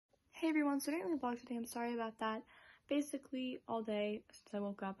everyone, so I didn't really vlog today, I'm sorry about that. Basically, all day since I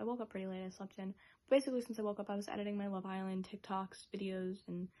woke up pretty late, I slept in. Basically, since I woke up, I was editing my Love Island TikToks videos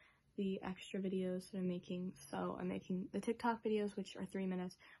and the extra videos that I'm making. So I'm making the TikTok videos, which are 3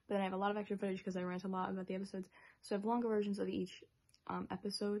 minutes, but then I have a lot of extra footage because I rant a lot about the episodes. So I have longer versions of each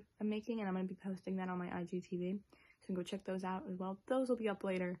episode I'm making, and I'm going to be posting that on my IGTV. So you can go check those out as well. Those will be up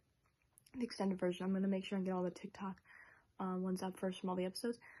later, the extended version. I'm going to make sure and get all the TikTok ones up first from all the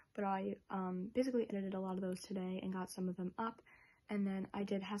episodes, but I basically edited a lot of those today and got some of them up, and then I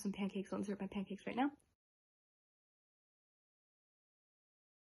did have some pancakes. So I'm serving my pancakes right now.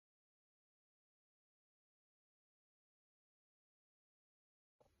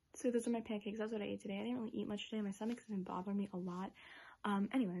 So those are my pancakes. That's what I ate today. I didn't really eat much today. My stomach's been bothering me a lot.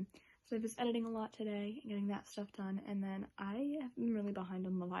 Anyway, so I was editing a lot today and getting that stuff done, and then I have been really behind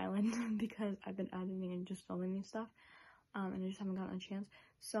on Love Island because I've been editing and just filming these stuff. And I just haven't gotten a chance.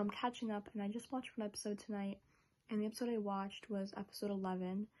 So I'm catching up, and I just watched one episode tonight, and the episode I watched was episode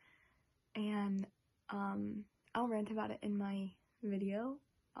 11, and I'll rant about it in my video,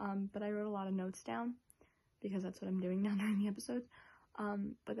 but I wrote a lot of notes down, because that's what I'm doing now during the episodes.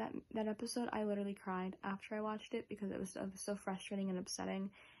 But that episode, I literally cried after I watched it, because it was so frustrating and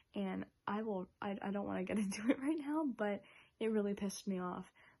upsetting, and I don't want to get into it right now, but it really pissed me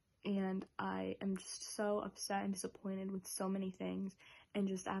off. And I am just so upset and disappointed with so many things, and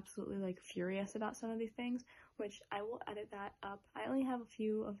just absolutely like furious about some of these things, which I will edit that up. I only have a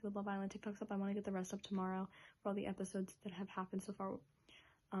few of the Love Island TikToks up. I want to get the rest up tomorrow for all the episodes that have happened so far,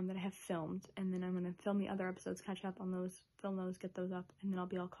 that I have filmed, and then I'm going to film the other episodes, catch up on those, film those, get those up, and then I'll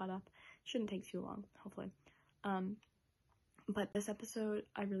be all caught up. Shouldn't take too long, hopefully. But this episode,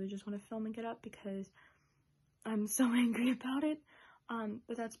 I really just want to film and get up because I'm so angry about it.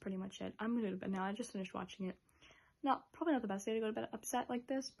 But that's pretty much it. I'm gonna go to bed now. I just finished watching it. Probably not the best day to go to bed upset like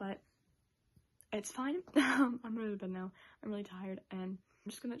this, but it's fine. I'm gonna go to bed now. I'm really tired, and I'm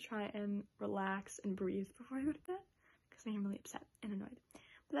just gonna try and relax and breathe before I go to bed, because I am really upset and annoyed.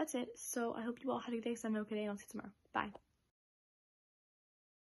 But that's it. So I hope you all had a good day, so I'm okay, and I'll see you tomorrow. Bye.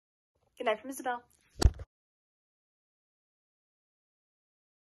 Good night from Isabel.